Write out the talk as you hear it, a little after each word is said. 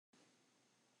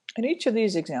In each of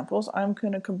these examples, I'm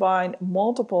going to combine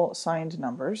multiple signed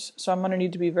numbers, so I'm going to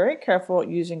need to be very careful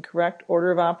using correct order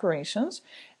of operations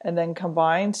and then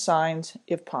combine signs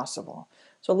if possible.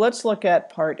 So let's look at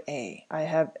part A. I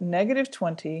have negative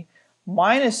 20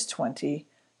 minus 20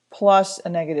 plus a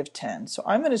negative 10. So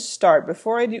I'm going to start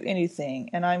before I do anything,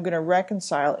 and I'm going to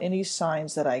reconcile any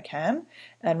signs that I can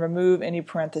and remove any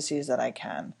parentheses that I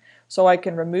can. So I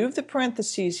can remove the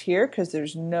parentheses here because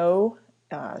there's no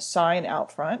sign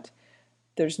out front.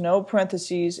 There's no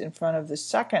parentheses in front of the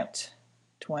second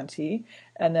 20,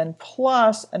 and then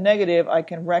plus a negative, I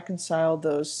can reconcile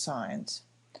those signs.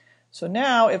 So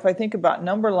now if I think about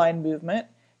number line movement,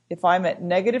 if I'm at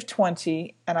negative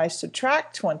 20 and I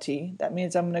subtract 20, that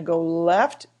means I'm going to go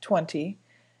left 20,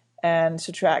 and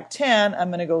subtract 10, I'm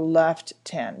going to go left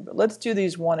 10. But let's do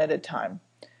these one at a time.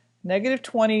 Negative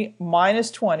 20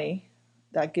 minus 20,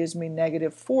 that gives me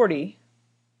negative 40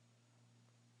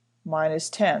 minus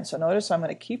 10. So notice I'm going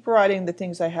to keep writing the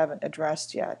things I haven't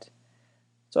addressed yet.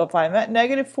 So if I'm at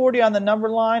negative 40 on the number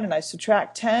line and I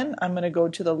subtract 10, I'm going to go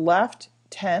to the left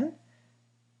 10.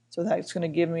 So that's going to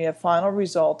give me a final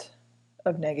result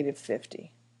of negative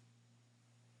 50.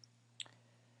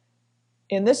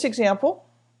 In this example,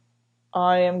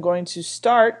 I am going to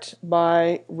start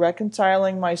by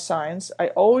reconciling my signs. I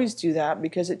always do that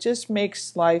because it just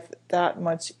makes life that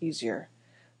much easier.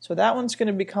 So that one's going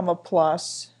to become a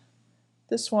plus.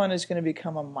 This one is going to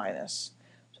become a minus.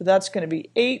 So that's going to be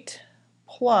 8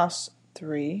 plus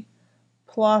 3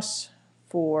 plus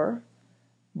 4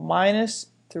 minus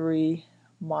 3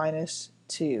 minus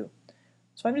 2.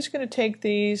 So I'm just going to take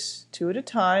these two at a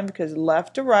time because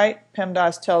left to right,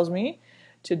 PEMDAS tells me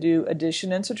to do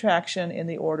addition and subtraction in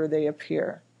the order they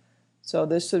appear. So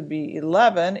this would be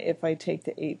 11 if I take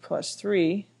the 8 plus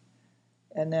 3,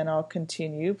 and then I'll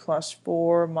continue plus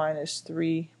 4 minus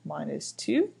 3 minus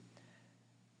 2.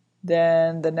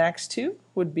 Then the next two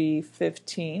would be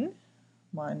 15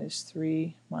 minus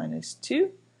 3 minus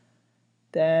 2.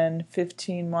 Then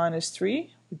 15 minus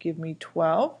 3 would give me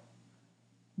 12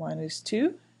 minus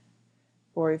 2,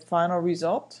 for a final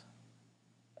result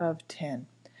of 10.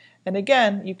 And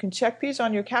again, you can check these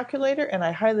on your calculator, and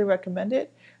I highly recommend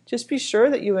it. Just be sure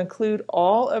that you include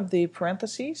all of the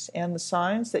parentheses and the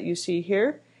signs that you see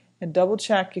here, and double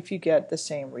check if you get the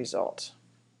same result.